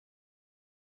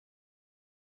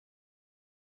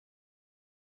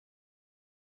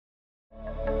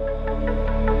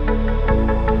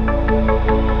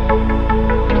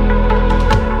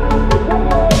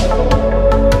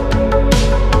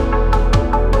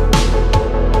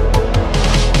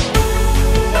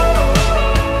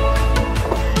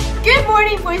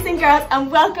girls, and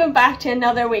welcome back to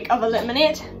another week of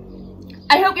Illuminate.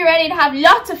 I hope you're ready to have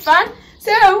lots of fun.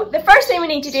 So the first thing we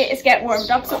need to do is get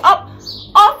warmed up. So up,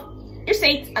 off your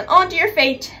seats and onto your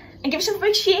feet and give yourself a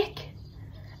big shake.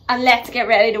 And let's get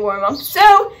ready to warm up.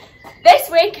 So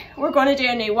this week we're going to do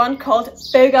a new one called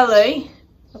Boogaloo.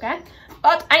 Okay,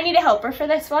 but I need a helper for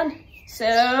this one.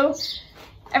 So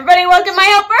everybody welcome my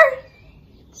helper.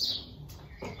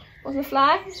 What's the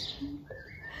fly?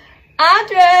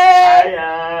 Andrew!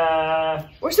 Hiya!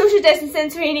 We're social distancing,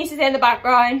 so he needs to stay in the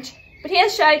background. But he'll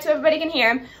shout so everybody can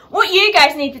hear him. What you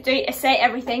guys need to do is say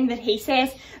everything that he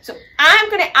says. So I'm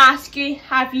going to ask you,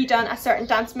 have you done a certain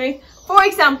dance move? For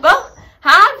example,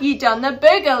 have you done the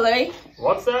Boogaloo?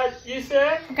 What's that you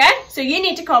say? Okay, so you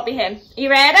need to copy him. Are you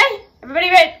ready?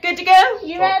 Everybody ready? Good to go?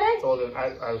 You ready? I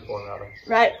was born ready.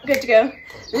 Right, good to go.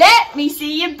 Let me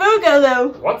see you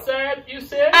Boogaloo. What's that you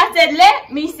say? I said,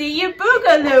 let me see you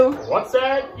Boogaloo. What's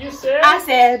that you say? I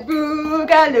said,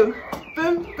 Boogaloo.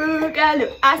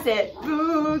 Boogaloo. I said,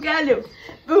 Boogaloo.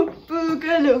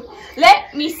 Boogaloo.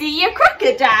 Let me see your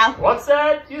crocodile. What's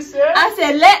that you say? I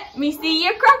said, let me see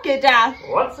your crocodile.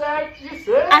 What's that you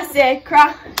say? I said,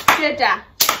 crocodile.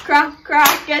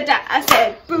 Crocodile. I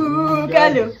said,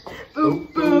 Boogaloo.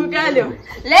 Boogaloo.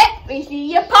 Let me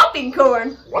see your popping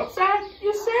corn. What's that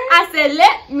you say? I said,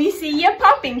 let me see your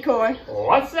popping corn.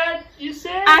 What's that you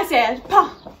say? I said,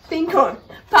 popping corn.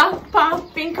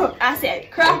 Popping corn. I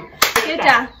said,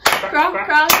 crocodile.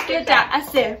 Crocodile. I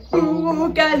said,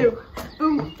 Boogaloo.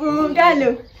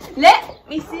 Boogaloo. Let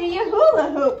me see your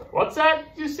hula hoop. What's that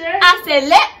you say? I said,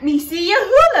 let me see your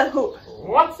hula hoop.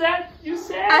 What's that you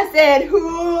say? I said,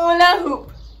 hula hoop.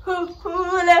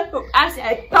 Hula hoop. I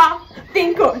said,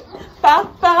 popping corn.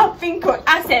 Popping corn.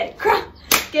 I said,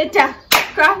 crocodile.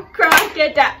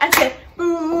 Crocodile. I said,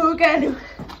 Boogaloo.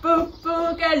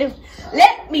 Boogaloo.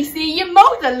 Let me see you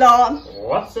mow the lawn.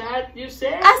 What's that you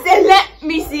say? I said, let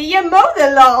me see you mow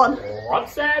the lawn.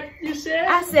 What's that you say?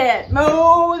 I said,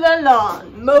 mow the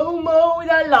lawn. Mow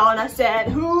the lawn. I said,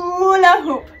 hula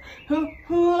hoop.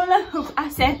 Hula hoop. I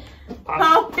said,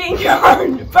 popping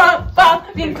corn.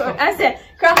 Popping corn. I said,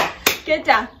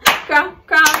 crocodile.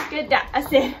 Crocodile. I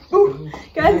said,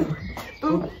 Boogaloo.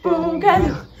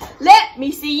 Boogaloo. Let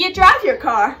me see you drive your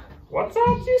car. What's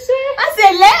that you say? I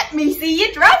said, let me see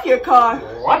you drive your car.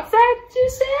 What's that you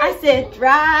say? I said,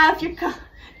 drive your car.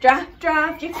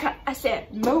 Drive your car. I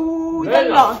said, mow the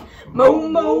lawn.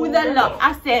 Mow the lawn.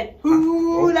 I said,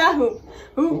 hula hoop.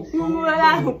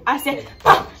 Hula hoop. I said,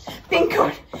 popping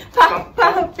corn.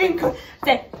 Popping corn. I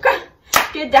said,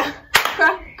 crocodile.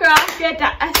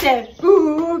 Crocodile. I said,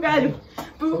 Boogaloo.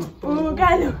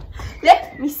 Boogaloo.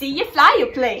 Let me see you fly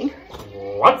your plane.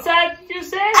 What's that you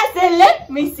say? I said, let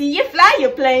me see you fly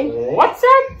your plane. What's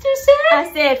that you say? I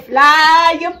said,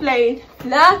 fly your plane.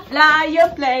 Fly your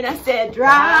plane. I said,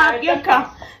 drive your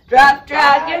car. Drive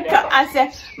your car. I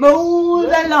said, mow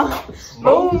the lawn.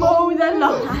 Mow the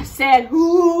lawn. I said,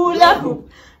 hula hoop.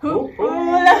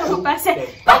 Hula hoop. I said,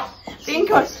 popping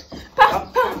corn.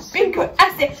 Popping corn.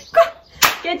 I said,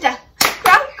 crocodile.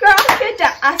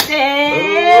 Crocodile. I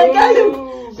said, Boogaloo.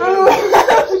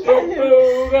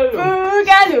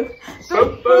 Boogaloo.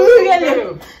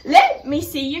 Boogaloo. Let me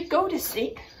see you go to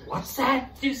sleep. What's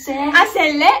that you say? I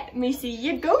said, let me see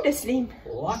you go to sleep.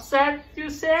 What's that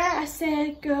you say? I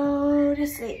said, go to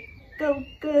sleep. Go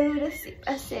to sleep.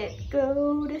 I said,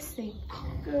 go to sleep.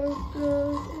 Go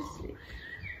to sleep.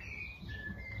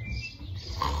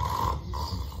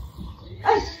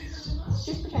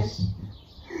 Just pretend.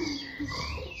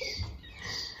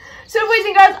 So boys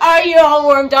and girls, are you all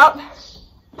warmed up?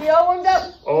 Are you all warmed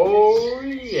up? Oh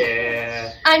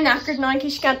yeah. I'm knackered now in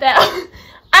case you can't tell.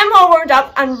 I'm all warmed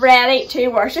up and ready to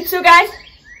worship. So guys,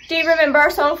 do you remember our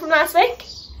song from last week?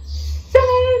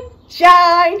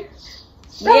 Shine.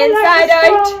 The inside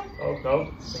out. Oh no.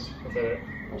 That's it.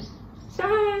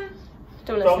 Shine.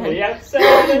 Don't From listen. the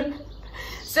outside.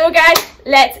 So guys,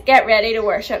 let's get ready to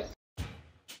worship.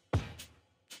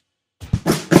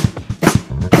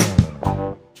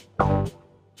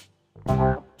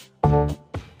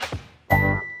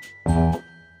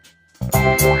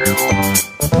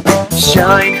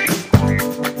 Shine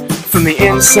from the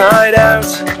inside out,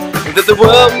 that the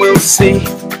world will see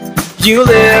you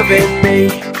live in me.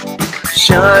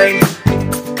 Shine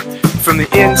from the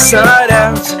inside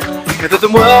out, that the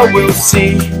world will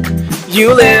see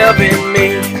you live in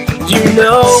me. You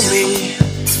know me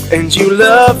and you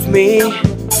love me,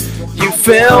 you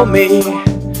fill me,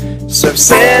 so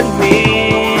send me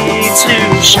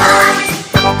to shine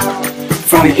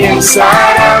from the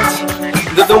inside out,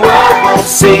 that the world will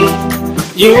see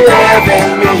you live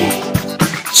in me.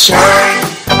 Shine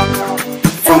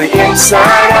from the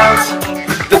inside out,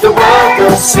 that the world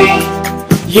will see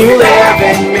you live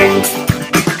in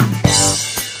me.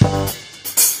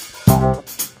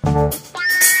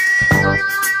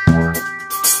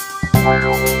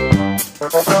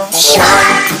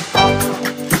 Shine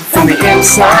from the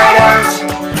inside out,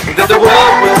 that the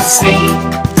world will see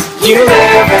you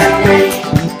live in me.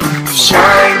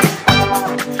 Shine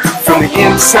from the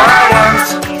inside out,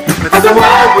 that the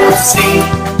world will see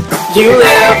you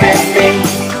live in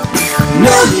me.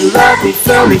 Know me, love me,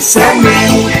 feel me, send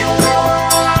me.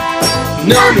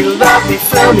 Know me, love me,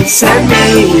 feel me, send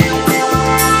me.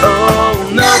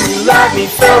 Oh, know me, love me,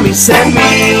 feel me, send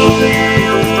me.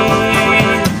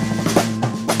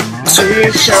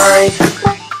 To shine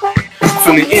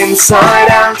from the inside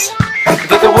out,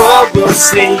 that the world will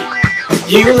see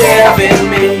you live in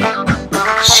me.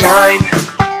 Shine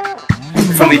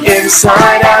from the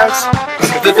inside out,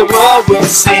 that the world will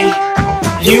see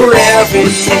you live in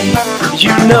me.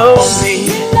 You know me,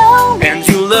 and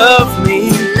you love me,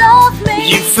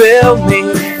 you feel me,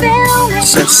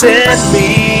 so send me.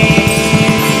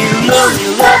 Know me,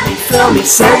 love me, feel me,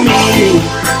 send me.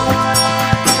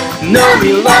 Know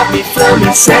me, love me, feel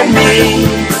me, send me.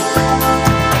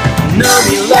 Know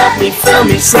me, love me, feel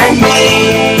me, send me.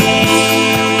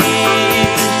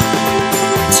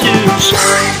 To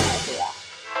shine.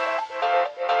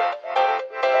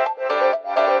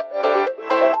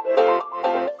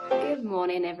 Good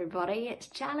morning everybody, it's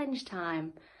challenge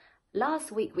time.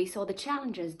 Last week we saw the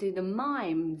challengers do the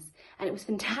mimes and it was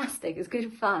fantastic, it was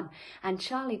good fun, and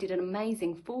Charlie did an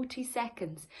amazing 40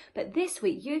 seconds. But this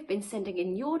week you've been sending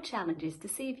in your challenges to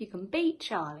see if you can beat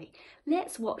Charlie.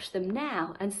 Let's watch them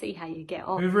now and see how you get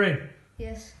on. Hoover in.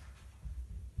 Yes.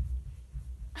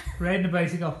 Riding a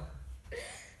bicycle.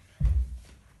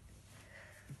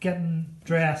 Getting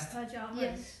dressed. Pajamas.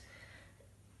 Yes.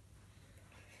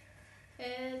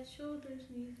 Head, shoulders,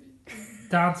 knees.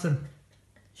 Dancing.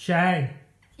 Shine.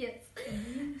 Yes.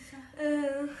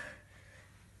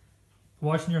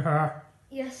 Washing your hair.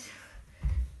 Yes.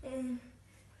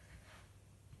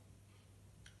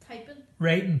 Typing.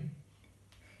 Writing.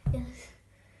 Yes.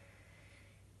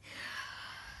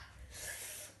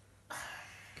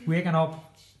 Waking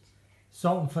up.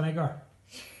 Salt and vinegar.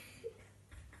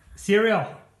 Cereal.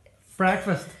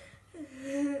 Breakfast.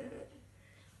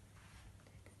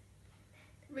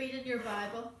 Reading your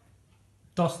Bible.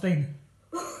 Dusting.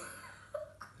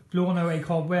 Blowing away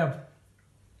cobweb.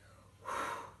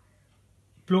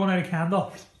 Blowing out a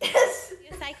candle. Yes.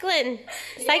 Cycling.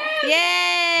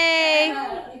 Yay!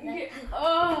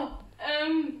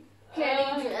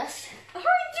 Getting dressed.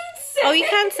 Oh, you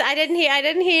can't. I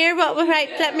didn't hear what was right.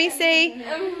 Let me see.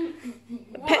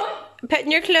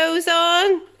 Putting your clothes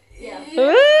on. Yeah.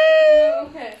 Woo!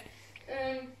 Okay.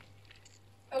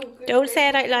 Don't say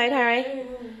it out loud, Harry.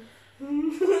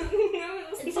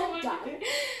 Is that dark?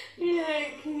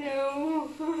 Like, no.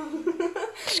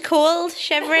 Cold,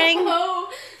 shivering, Oh,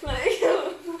 like,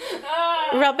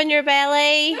 rubbing your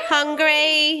belly,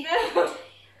 hungry. no.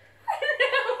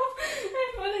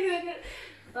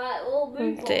 Right, we'll move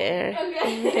Oh on. dear.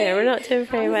 Okay. Oh dear, we're not doing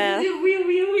very well.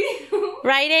 Wee.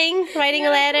 Writing a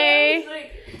letter,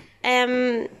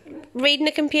 reading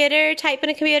a computer, typing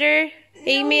a computer,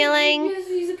 emailing, Just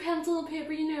use a pencil and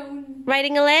paper, you know.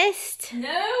 writing a list,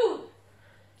 No.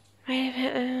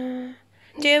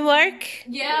 doing work,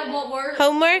 Yeah, what work?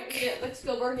 homework. Yeah, like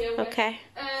school work, yeah. Okay.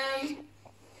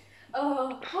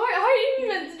 How are you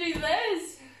meant to do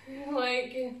this?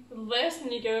 Like, list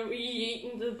and you go, you eat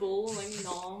into the bowl, like,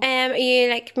 no. Are you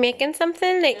like making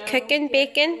something, like No, cooking, yeah,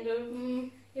 baking, kind of.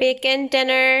 baking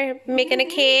dinner, making a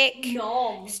cake,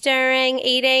 No. stirring,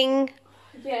 eating?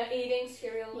 Yeah, eating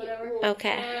cereal, whatever.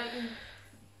 Okay.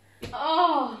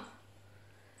 Oh.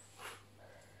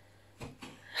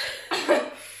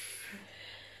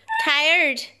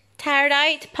 Tired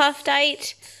out, puffed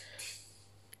out,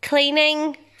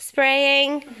 cleaning,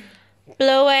 spraying,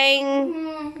 blowing,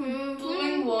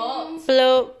 Blowing what?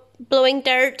 blowing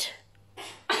dirt.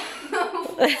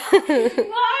 Why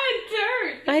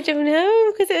dirt? I don't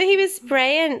know, because he was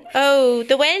spraying. Oh,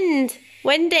 the wind,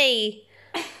 windy.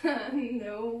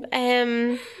 No.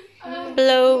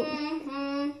 Blow.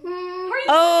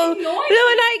 Oh,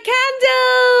 blowing out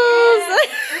candles.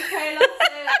 Okay,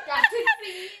 that's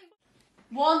it.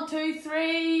 1, 2,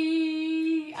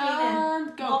 3,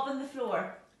 and go. Mopping the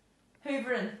floor.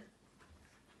 Hoovering.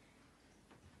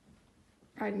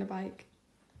 Riding a bike.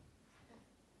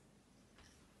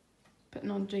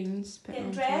 Putting on jeans, putting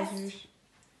on Getting dressed. trousers.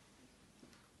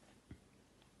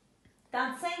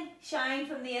 Dancing. Shine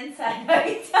from the inside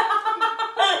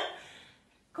out.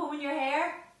 Combing your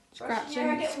hair. Brushing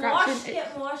your hair. Scratching, Getting scratching. washed.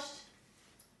 Getting washed.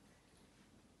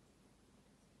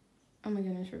 my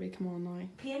goodness, Ruby, come on now.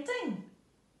 Painting.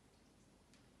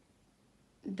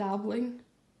 Dabbling.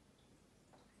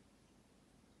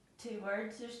 2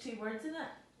 words. There's 2 words in it.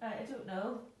 I don't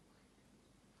know.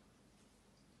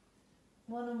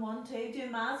 1 and 1, 2.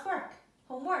 Doing maths work.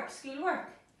 Homework. Schoolwork.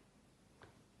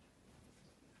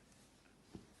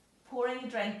 Pouring a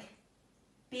drink.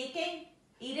 Baking.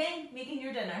 Eating. Making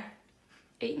your dinner.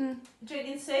 Eating.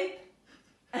 Drinking soup.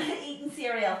 Eating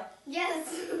cereal.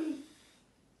 Yes.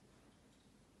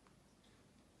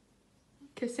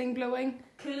 Kissing, blowing.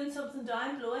 Cooling something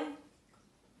down. Blowing.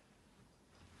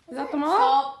 Is that them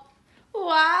all?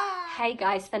 Wow. Hey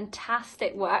guys,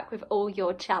 fantastic work with all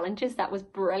your challenges. That was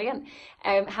brilliant.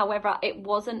 However, it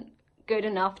wasn't good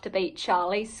enough to beat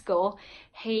Charlie's score.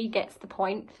 He gets the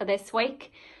point for this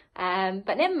week.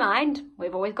 But never mind,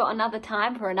 we've always got another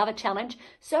time for another challenge.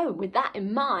 So with that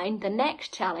in mind, the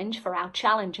next challenge for our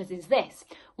challengers is this.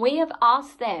 We have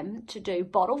asked them to do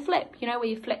bottle flip, you know, where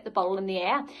you flip the bottle in the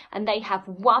air, and they have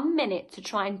 1 minute to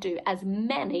try and do as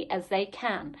many as they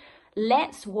can.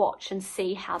 Let's watch and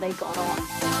see how they got on.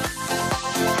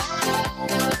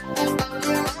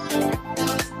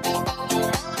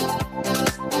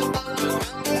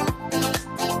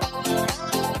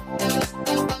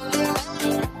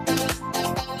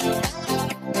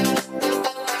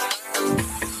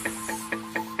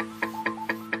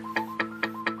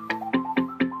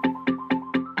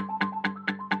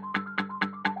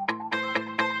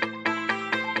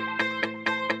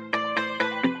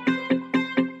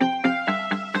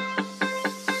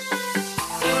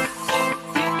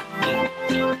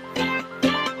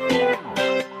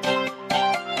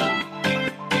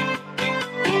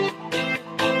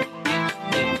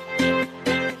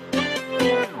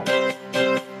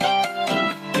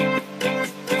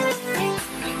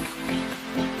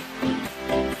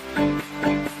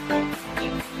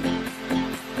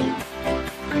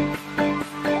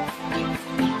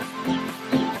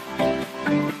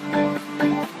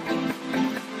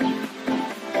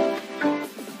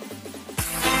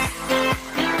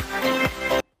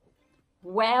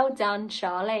 Well done,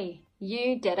 Charlie.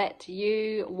 You did it.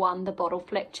 You won the bottle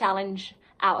flip challenge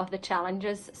out of the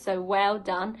challenges, so well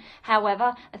done.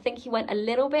 However, I think you went a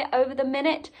little bit over the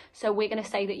minute, so we're going to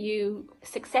say that you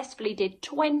successfully did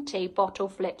 20 bottle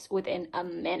flips within a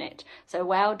minute. So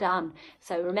well done.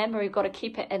 So remember, we've got to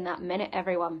keep it in that minute,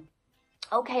 everyone.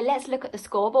 Okay, let's look at the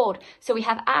scoreboard. So we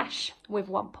have Ash with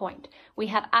 1 point. We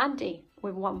have Andy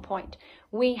with 1 point.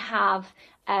 We have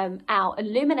our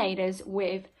Illuminators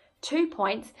with 2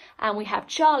 points, and we have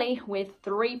Charlie with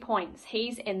 3 points.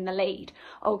 He's in the lead,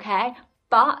 okay?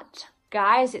 But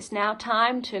guys, it's now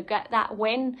time to get that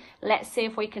win. Let's see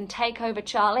if we can take over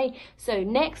Charlie. So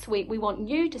next week, we want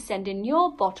you to send in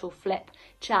your bottle flip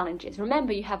challenges.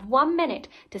 Remember, you have 1 minute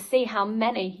to see how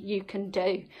many you can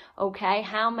do, okay?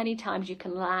 How many times you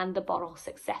can land the bottle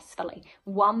successfully.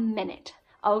 1 minute.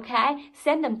 Okay,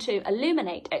 send them to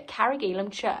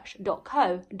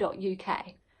illuminate@carrigielamchurch.co.uk.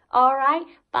 All right,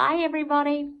 bye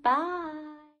everybody, bye.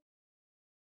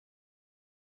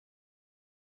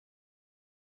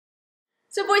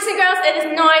 So boys and girls, it is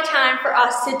now time for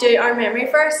us to do our memory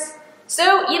verse.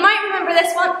 So you might remember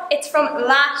this one. It's from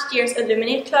last year's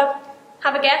Illuminate Club.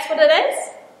 Have a guess what it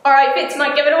is? All right, Fitz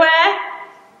might give it away.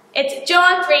 It's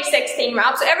John 3:16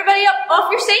 rap. So everybody up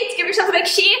off your seats, give yourself a big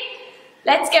shake.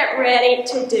 Let's get ready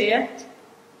to do it.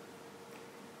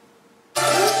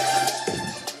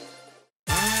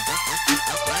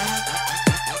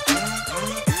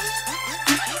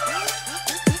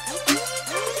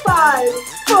 Five,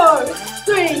 4,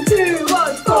 3, 2,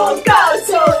 1. For God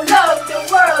so loved the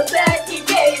world that He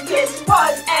gave His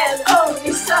one and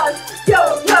only Son.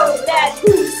 Yo, that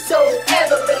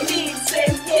whosoever believes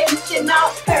in Him should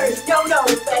not perish, no,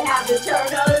 but have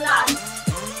eternal life.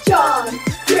 John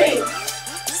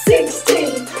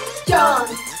 3:16. John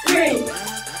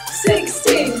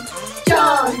 3:16.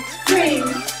 John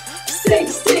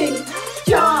 3:16.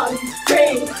 John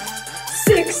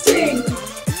 3:16.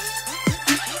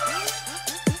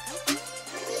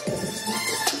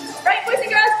 Right, boys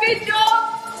and girls, good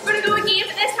job. We're going to go again,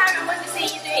 but this time I want to see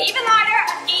you do it even louder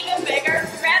and even bigger.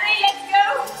 Ready? Let's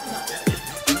go.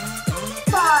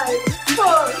 5,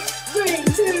 4, 3,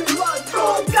 2, 1.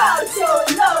 For God so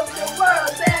loved the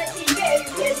world that He gave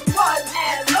His one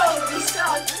and only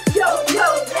Son. Yo,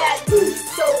 that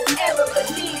whosoever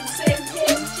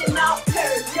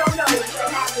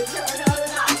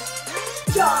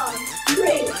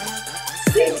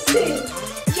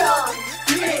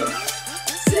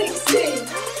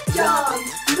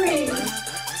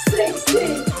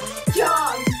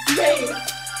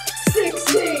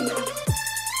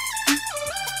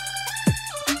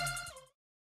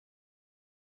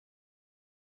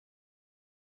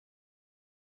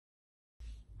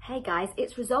Hey guys,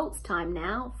 it's results time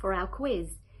now for our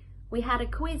quiz. We had a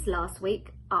quiz last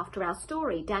week after our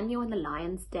story, Daniel and the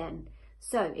Lion's Den.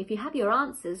 So if you have your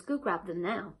answers, go grab them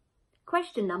now.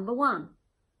 Question number 1.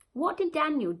 What did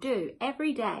Daniel do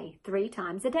every day, 3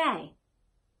 times a day?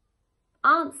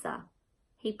 Answer.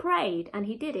 He prayed and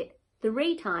he did it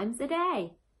 3 times a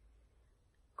day.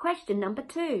 Question number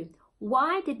 2.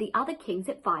 Why did the other king's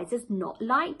advisors not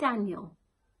like Daniel?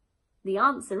 The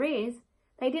answer is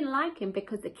they didn't like him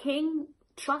because the king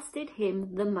trusted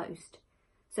him the most.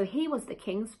 So he was the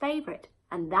king's favourite,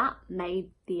 and that made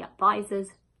the advisors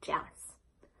jealous.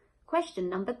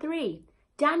 Question number 3.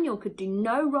 Daniel could do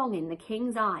no wrong in the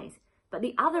king's eyes, but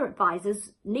the other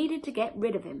advisors needed to get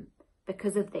rid of him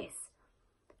because of this.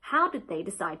 How did they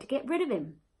decide to get rid of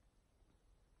him?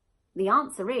 The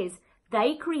answer is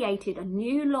they created a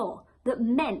new law that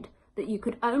meant that you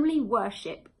could only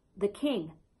worship the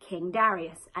king, King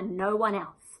Darius, and no one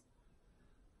else.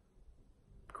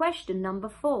 Question number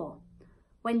 4.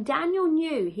 When Daniel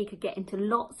knew he could get into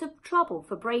lots of trouble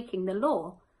for breaking the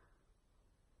law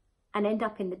and end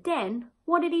up in the den,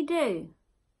 what did he do?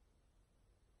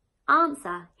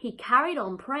 Answer. He carried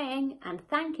on praying and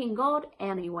thanking God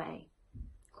anyway.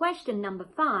 Question number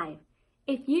 5.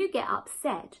 If you get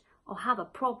upset or have a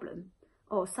problem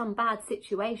or some bad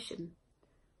situation,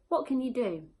 what can you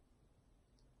do?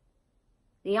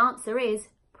 The answer is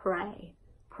pray.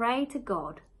 Pray to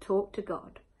God, talk to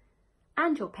God,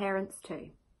 and your parents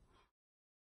too.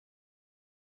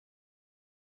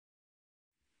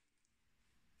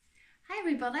 Hi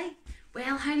everybody.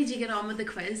 Well, how did you get on with the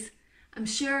quiz? I'm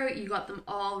sure you got them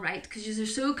all right because you are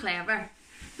so clever.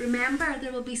 Remember,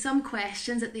 there will be some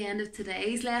questions at the end of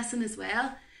today's lesson as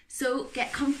well. So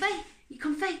get comfy,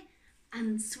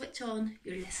 and switch on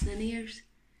your listening ears.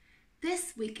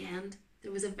 This weekend,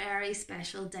 there was a very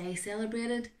special day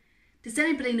celebrated. Does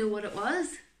anybody know what it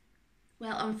was?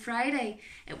 Well, on Friday,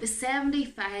 it was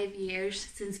 75 years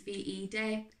since VE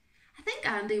Day. I think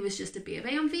Andy was just a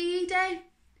baby on VE Day.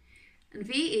 And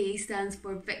VE stands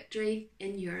for Victory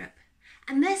in Europe.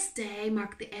 And this day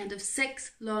marked the end of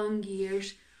 6 long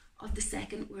years of the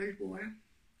Second World War.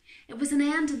 It was an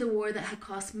end to the war that had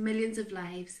cost millions of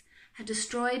lives, had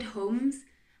destroyed homes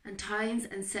and towns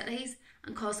and cities,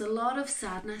 and caused a lot of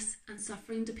sadness and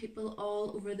suffering to people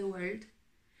all over the world.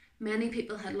 Many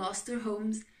people had lost their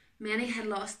homes, many had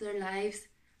lost their lives,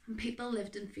 and people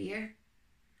lived in fear.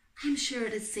 I'm sure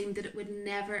it had seemed that it would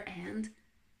never end.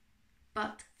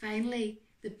 But finally,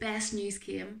 the best news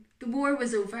came. The war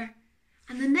was over.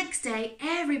 And the next day,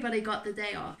 everybody got the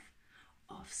day off.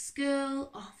 Off school,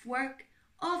 off work,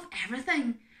 off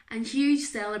everything. And huge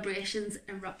celebrations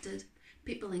erupted.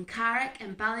 People in Carrick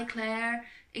and Ballyclare,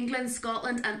 England,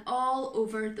 Scotland, and all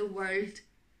over the world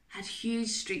had huge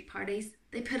street parties.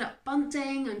 They put up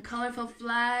bunting and colourful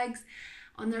flags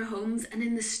on their homes and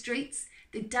in the streets.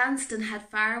 They danced and had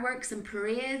fireworks and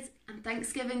parades and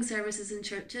Thanksgiving services in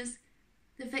churches.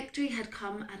 The victory had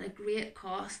come at a great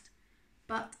cost,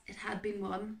 but it had been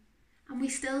won, and we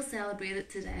still celebrate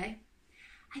it today.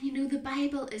 And you know, the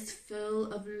Bible is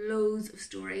full of loads of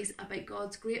stories about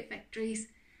God's great victories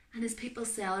and his people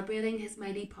celebrating his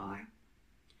mighty power.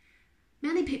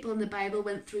 Many people in the Bible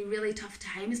went through really tough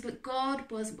times, but God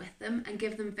was with them and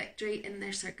gave them victory in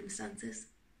their circumstances.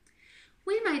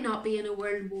 We might not be in a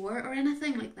world war or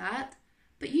anything like that,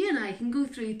 but you and I can go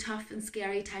through tough and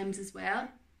scary times as well.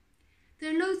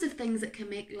 There are loads of things that can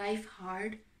make life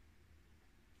hard,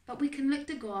 but we can look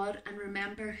to God and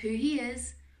remember who he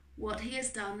is, what he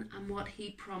has done and what he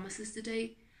promises to do,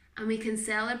 and we can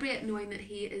celebrate knowing that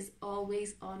he is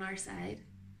always on our side.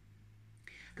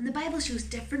 And the Bible shows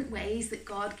different ways that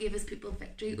God gave his people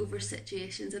victory over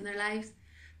situations in their lives.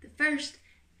 The first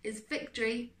is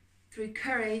victory through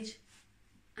courage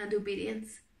and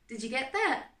obedience. Did you get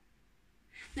that?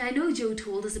 Now, I know Jo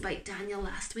told us about Daniel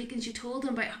last week, and she told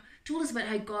us about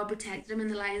how God protected him in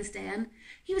the lion's den.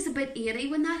 He was about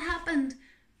 80 when that happened.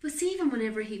 But see, even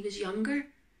whenever he was younger,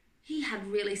 he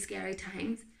had really scary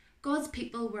times. God's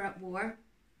people were at war.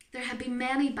 There had been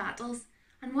many battles,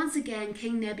 and once again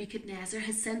King Nebuchadnezzar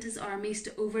had sent his armies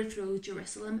to overthrow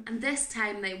Jerusalem, and this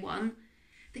time they won.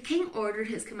 The king ordered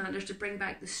his commanders to bring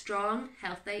back the strong,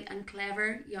 healthy and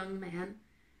clever young men.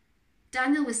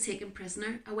 Daniel was taken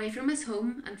prisoner, away from his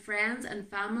home and friends and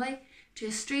family, to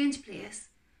a strange place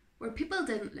where people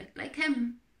didn't look like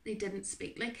him, they didn't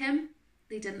speak like him,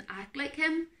 they didn't act like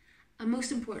him, and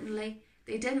most importantly,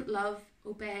 they didn't love,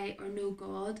 obey or know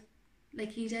God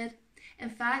like he did. In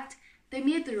fact, they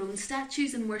made their own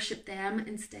statues and worshipped them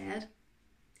instead.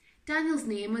 Daniel's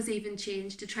name was even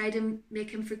changed to try to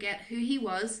make him forget who he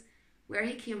was, where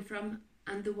he came from,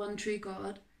 and the one true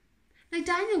God. Now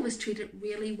Daniel was treated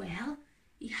really well.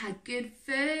 He had good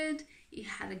food, he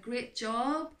had a great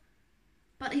job,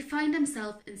 but he found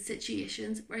himself in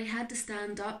situations where he had to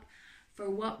stand up for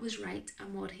what was right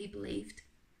and what he believed.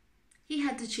 He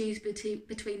had to choose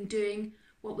between doing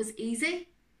what was easy,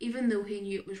 even though he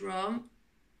knew it was wrong,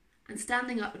 and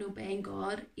standing up and obeying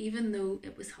God, even though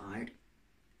it was hard.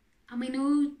 And we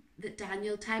know that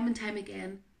Daniel, time and time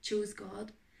again, chose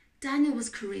God. Daniel was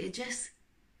courageous.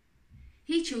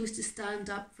 He chose to stand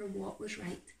up for what was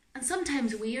right. And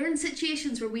sometimes we are in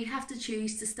situations where we have to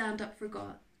choose to stand up for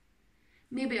God.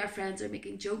 Maybe our friends are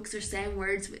making jokes or saying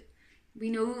words we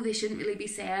know they shouldn't really be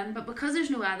saying, but because there's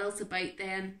no adults about,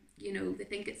 then, they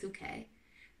think it's okay.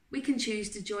 We can choose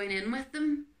to join in with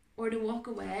them or to walk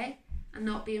away and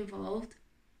not be involved.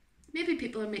 Maybe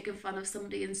people are making fun of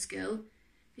somebody in school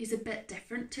who's a bit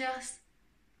different to us.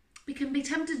 We can be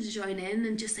tempted to join in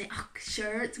and just say, oh,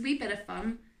 sure, it's a wee bit of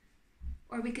fun.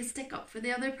 Or we could stick up for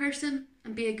the other person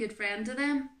and be a good friend to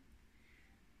them.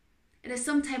 It is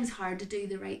sometimes hard to do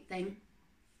the right thing.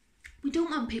 We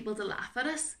don't want people to laugh at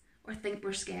us or think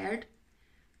we're scared.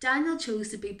 Daniel chose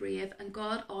to be brave, and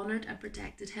God honoured and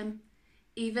protected him,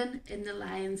 even in the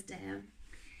lion's den.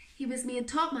 He was made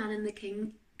top man in the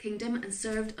kingdom and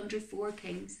served under 4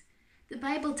 kings. The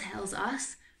Bible tells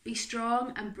us, be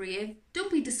strong and brave,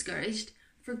 don't be discouraged,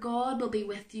 for God will be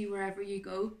with you wherever you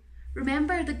go.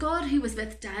 Remember, the God who was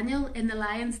with Daniel in the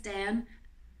lion's den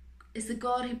is the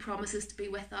God who promises to be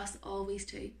with us always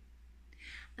too.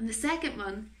 And the second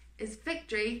one is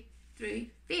victory through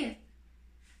faith.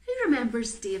 Who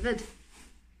remembers David?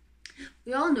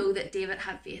 We all know that David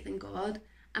had faith in God.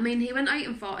 I mean, he went out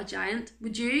and fought a giant.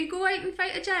 Would you go out and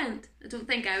fight a giant? I don't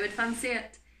think I would fancy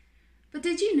it. But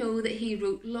did you know that he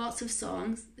wrote lots of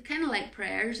songs? They're kind of like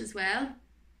prayers as well.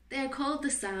 They are called the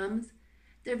Psalms.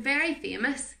 They're very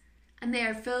famous and they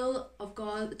are full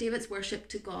of David's worship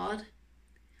to God.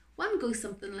 One goes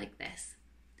something like this.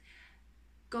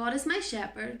 God is my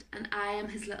shepherd and I am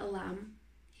his little lamb.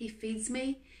 He feeds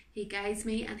me, he guides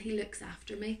me, and he looks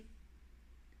after me.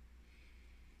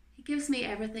 He gives me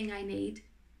everything I need.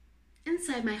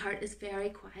 Inside my heart is very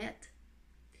quiet,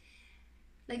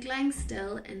 like lying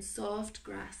still in soft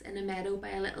grass in a meadow by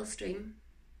a little stream.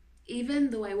 Even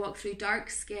though I walk through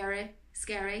dark, scary,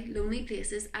 lonely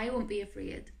places, I won't be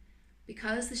afraid,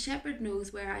 because the shepherd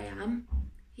knows where I am.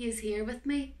 He is here with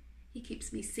me. He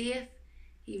keeps me safe.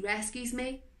 He rescues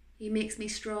me. He makes me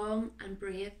strong and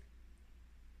brave.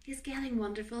 He's getting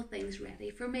wonderful things ready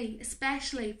for me,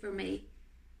 especially for me.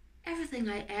 Everything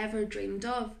I ever dreamed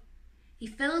of. He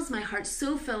fills my heart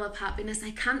so full of happiness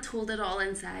I can't hold it all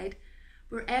inside.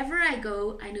 Wherever I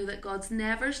go, I know that God's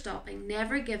never stopping,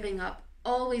 never giving up,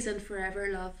 always and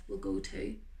forever love will go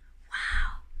to.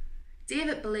 Wow!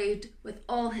 David believed with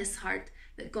all his heart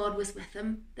that God was with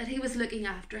him, that he was looking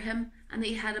after him, and that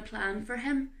he had a plan for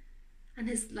him and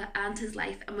his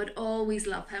life and would always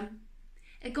love him.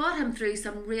 It got him through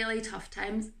some really tough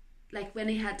times, like when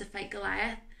he had to fight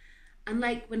Goliath, and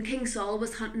like when King Saul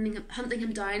was hunting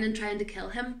him down and trying to kill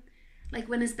him, like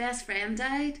when his best friend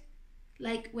died,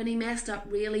 like when he messed up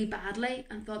really badly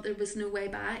and thought there was no way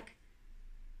back.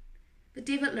 But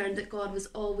David learned that God was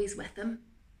always with him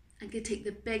and could take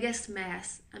the biggest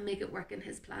mess and make it work in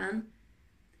his plan.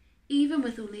 Even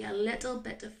with only a little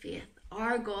bit of faith,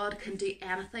 our God can do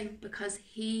anything because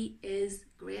he is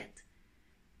great.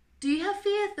 Do you have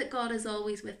faith that God is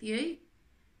always with you?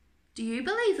 Do you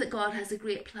believe that God has a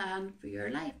great plan for your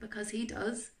life? Because he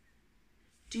does.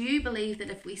 Do you believe that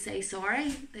if we say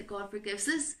sorry, that God forgives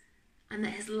us and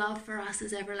that his love for us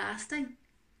is everlasting?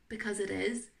 Because it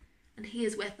is. And he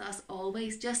is with us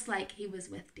always, just like he was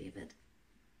with David.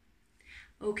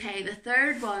 Okay, the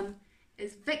third one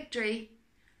is victory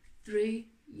through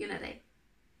unity.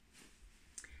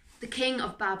 The king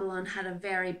of Babylon had a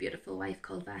very beautiful wife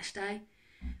called Vashti.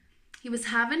 He was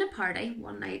having a party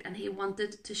one night and he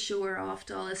wanted to show her off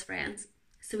to all his friends.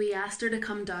 So he asked her to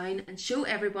come down and show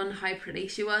everyone how pretty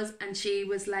she was, and she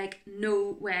was like,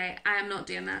 no way, I am not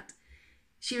doing that.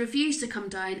 She refused to come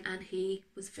down and he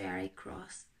was very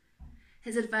cross.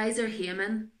 His advisor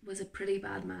Haman was a pretty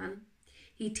bad man.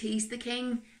 He teased the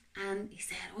king and he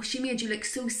said, oh, she made you look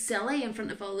so silly in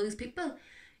front of all those people.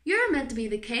 You're meant to be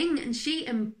the king and she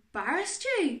embarrassed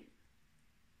you.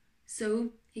 So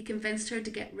he convinced her to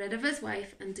get rid of his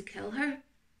wife and to kill her.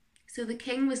 So the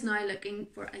king was now looking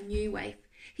for a new wife.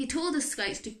 He told his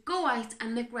scouts to go out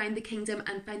and look round the kingdom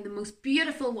and find the most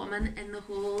beautiful woman in the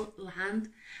whole land.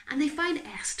 And they found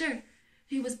Esther,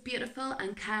 who was beautiful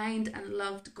and kind and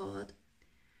loved God.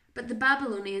 But the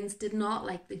Babylonians did not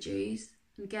like the Jews.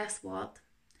 And guess what?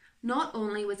 Not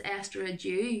only was Esther a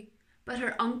Jew, but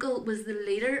her uncle was the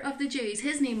leader of the Jews.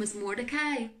 His name was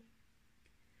Mordecai.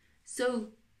 So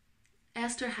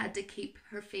Esther had to keep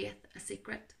her faith a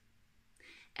secret.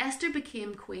 Esther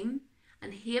became queen,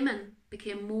 and Haman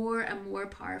became more and more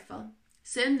powerful.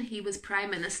 Soon he was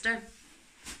prime minister.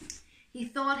 He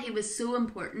thought he was so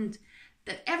important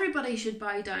that everybody should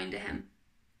bow down to him.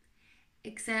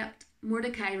 Except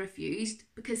Mordecai refused,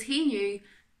 because he knew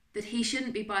that he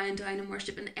shouldn't be bowing down and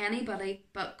worshipping anybody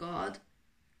but God.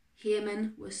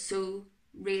 Haman was so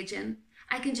raging.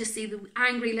 I can just see the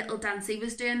angry little dance he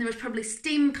was doing. There was probably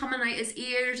steam coming out his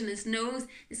ears and his nose.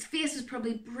 His face was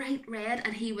probably bright red,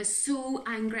 and he was so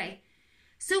angry.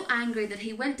 So angry that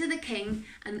he went to the king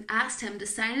and asked him to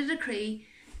sign a decree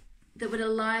that would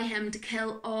allow him to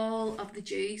kill all of the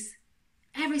Jews.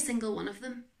 Every single one of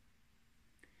them.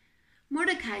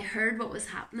 Mordecai heard what was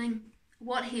happening,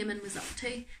 what Haman was up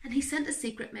to, and he sent a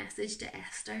secret message to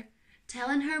Esther,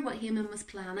 telling her what Haman was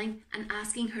planning and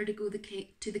asking her to go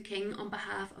to the king on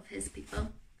behalf of his people.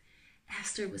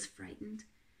 Esther was frightened.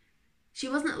 She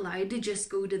wasn't allowed to just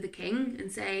go to the king and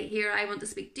say, "Here, I want to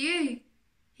speak to you."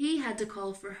 He had to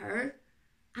call for her,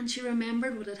 and she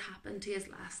remembered what had happened to his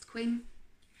last queen.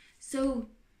 So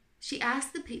she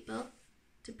asked the people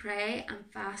to pray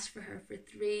and fast for her for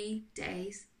 3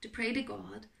 days, to pray to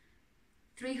God,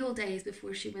 3 whole days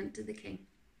before she went to the king,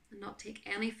 and not take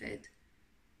any food.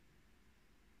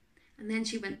 And then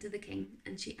she went to the king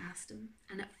and she asked him.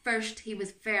 And at first he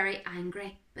was very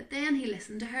angry, but then he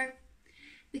listened to her.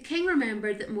 The king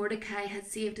remembered that Mordecai had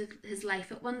saved his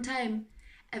life at one time.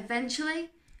 Eventually,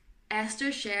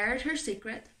 Esther shared her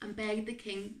secret and begged the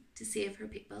king to save her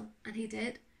people, and he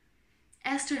did.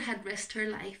 Esther had risked her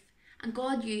life, and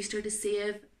God used her to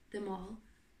save them all.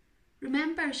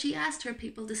 Remember, she asked her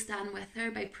people to stand with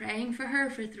her by praying for her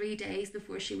for 3 days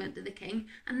before she went to the king,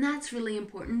 and that's really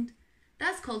important.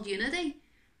 That's called unity,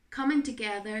 coming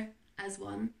together as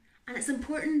one. And it's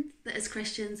important that as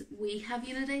Christians we have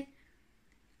unity.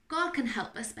 God can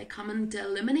help us by coming to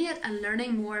Illuminate and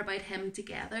learning more about Him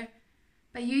together,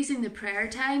 by using the prayer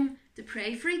time to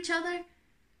pray for each other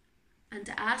and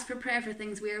to ask for prayer for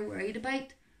things we are worried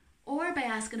about, or by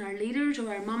asking our leaders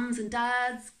or our mums and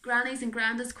dads, grannies and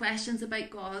grandads questions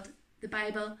about God, the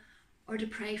Bible, or to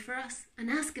pray for us and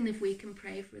asking if we can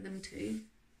pray for them too.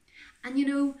 And you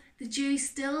know, the Jews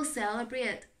still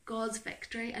celebrate God's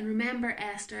victory and remember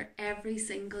Esther every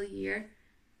single year.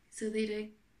 So they do.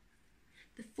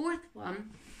 The fourth one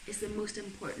is the most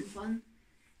important one.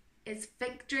 It's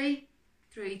victory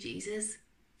through Jesus.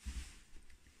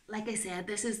 Like I said,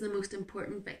 this is the most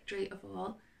important victory of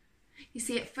all. You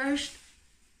see, at first,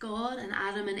 God and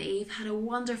Adam and Eve had a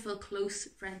wonderful close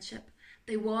friendship.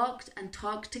 They walked and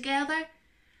talked together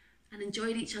and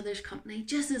enjoyed each other's company,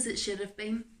 just as it should have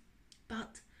been.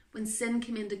 But when sin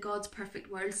came into God's perfect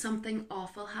world, something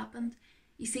awful happened.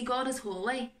 You see, God is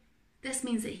holy. This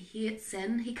means that He hates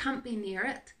sin. He can't be near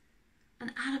it.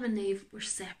 And Adam and Eve were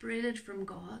separated from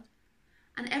God.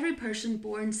 And every person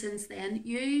born since then,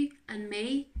 you and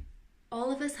me, all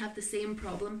of us have the same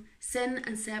problem, sin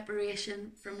and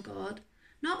separation from God,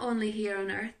 not only here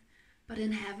on earth, but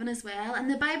in heaven as well.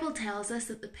 And the Bible tells us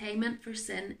that the payment for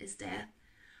sin is death.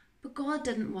 But God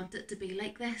didn't want it to be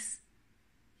like this.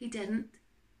 He didn't.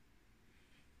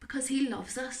 Because He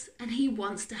loves us and He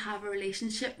wants to have a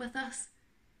relationship with us.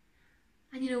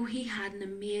 And you know, He had an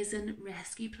amazing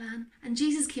rescue plan. And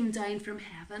Jesus came down from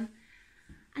heaven.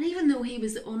 And even though He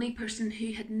was the only person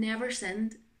who had never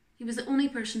sinned, He was the only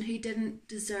person who didn't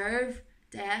deserve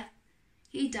death,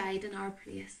 He died in our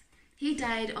place. He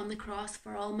died on the cross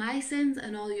for all my sins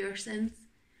and all your sins.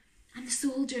 And the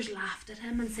soldiers laughed at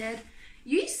Him and said,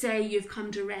 "You say you've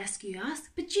come to rescue us,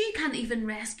 but you can't even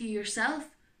rescue yourself."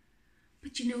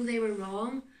 But you know, they were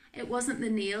wrong. It wasn't the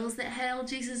nails that held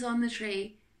Jesus on the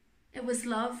tree. It was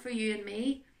love for you and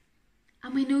me.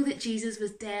 And we know that Jesus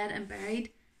was dead and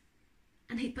buried.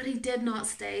 But He did not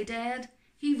stay dead.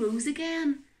 He rose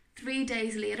again 3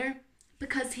 days later,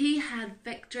 because He had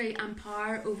victory and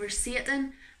power over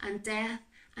Satan and death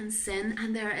and sin,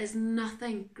 and there is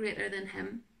nothing greater than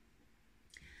Him.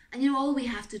 And you know, all we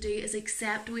have to do is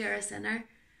accept we are a sinner,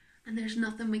 and there's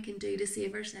nothing we can do to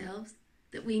save ourselves,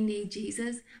 that we need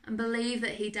Jesus, and believe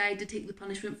that He died to take the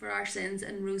punishment for our sins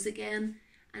and rose again,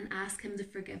 and ask Him to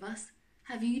forgive us.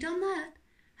 Have you done that?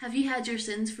 Have you had your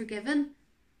sins forgiven?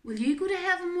 Will you go to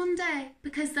heaven one day?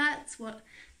 Because that's what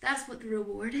the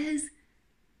reward is.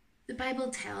 The Bible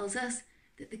tells us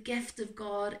that the gift of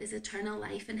God is eternal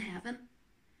life in heaven.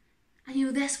 And you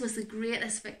know, this was the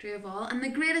greatest victory of all. And the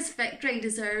greatest victory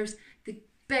deserves the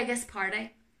biggest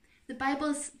party. The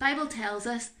Bible tells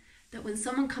us that when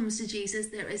someone comes to Jesus,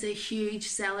 there is a huge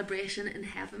celebration in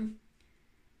heaven.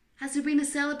 Has there been a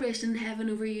celebration in heaven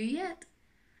over you yet?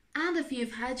 And if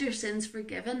you've had your sins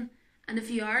forgiven, and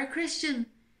if you are a Christian,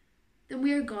 then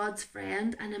we are God's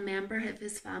friend and a member of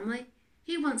his family.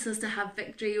 He wants us to have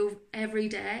victory every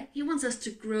day. He wants us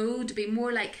to grow to be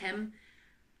more like him.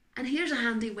 And here's a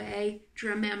handy way to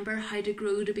remember how to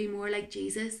grow to be more like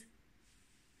Jesus.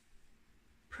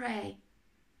 Pray.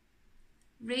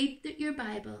 Read your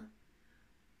Bible.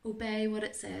 Obey what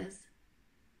it says.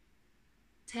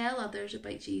 Tell others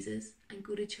about Jesus and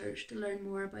go to church to learn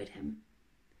more about him.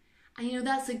 And you know,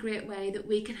 that's a great way that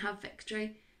we can have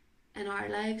victory in our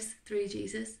lives through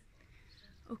Jesus.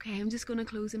 Okay, I'm just going to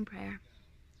close in prayer.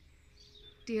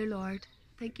 Dear Lord,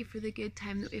 thank you for the good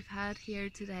time that we've had here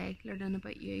today learning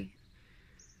about you.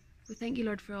 We thank you,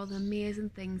 Lord, for all the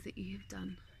amazing things that you have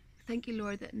done. We thank you,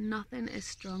 Lord, that nothing is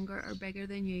stronger or bigger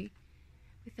than you.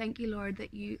 We thank you, Lord,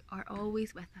 that you are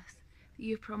always with us, that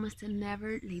you have promised to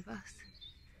never leave us.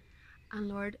 And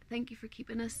Lord, thank you for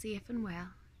keeping us safe and well.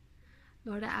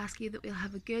 Lord, I ask you that we'll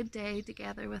have a good day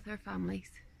together with our families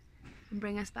and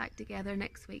bring us back together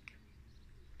next week.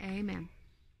 Amen.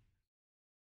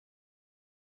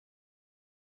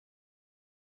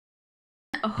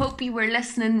 I hope you were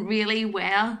listening really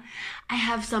well. I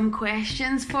have some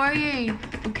questions for you.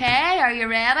 Okay, are you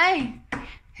ready?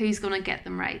 Who's going to get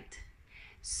them right?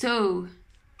 So,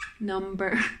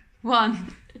 number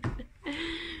 1.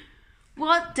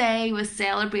 What day was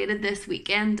celebrated this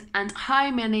weekend and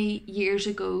how many years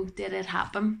ago did it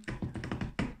happen?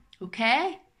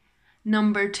 Okay.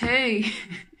 Number 2.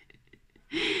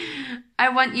 I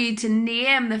want you to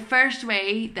name the first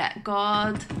way that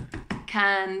God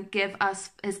can give us,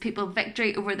 his people,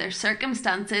 victory over their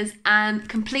circumstances, and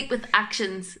complete with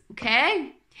actions.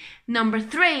 Okay. Number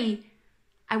 3.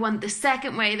 I want the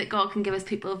second way that God can give his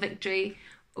people victory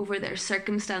over their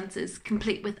circumstances,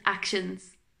 complete with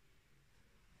actions.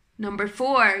 Number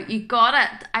 4, you got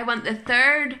it. I want the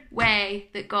third way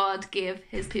that God gave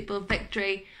his people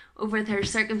victory over their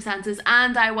circumstances,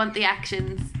 and I want the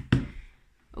actions.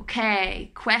 Okay,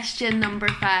 question number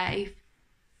 5.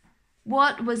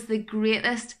 What was the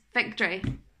greatest victory?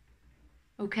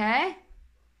 Okay?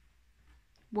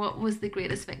 What was the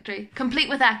greatest victory? Complete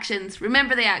with actions.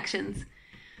 Remember the actions.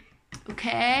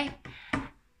 Okay?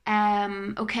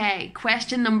 Okay,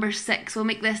 question number 6. We'll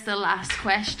make this the last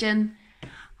question.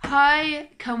 How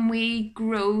can we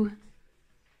grow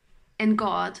in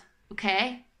God?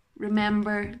 Okay?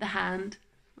 Remember the hand.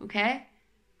 Okay?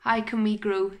 How can we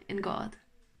grow in God?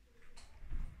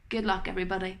 Good luck,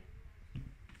 everybody.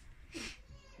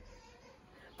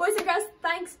 Boys and girls,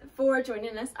 thanks for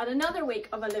joining us at another week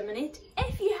of Illuminate.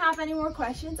 If you have any more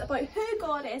questions about who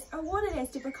God is or what it is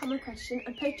to become a Christian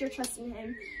and put your trust in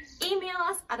him, email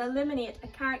us at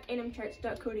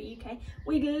illuminate@carrickathamchurch.co.uk.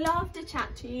 We'd love to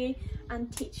chat to you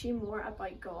and teach you more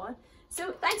about God.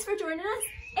 So thanks for joining us.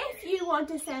 If you want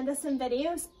to send us some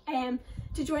videos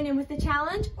to join in with the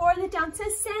challenge or the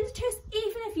dances, send it to us,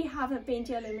 even if you haven't been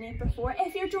to Illuminate before.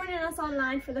 If you're joining us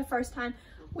online for the first time,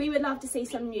 we would love to see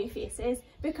some new faces,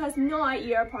 because now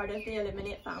you're part of the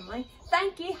Illuminate family.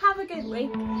 Thank you, have a good week.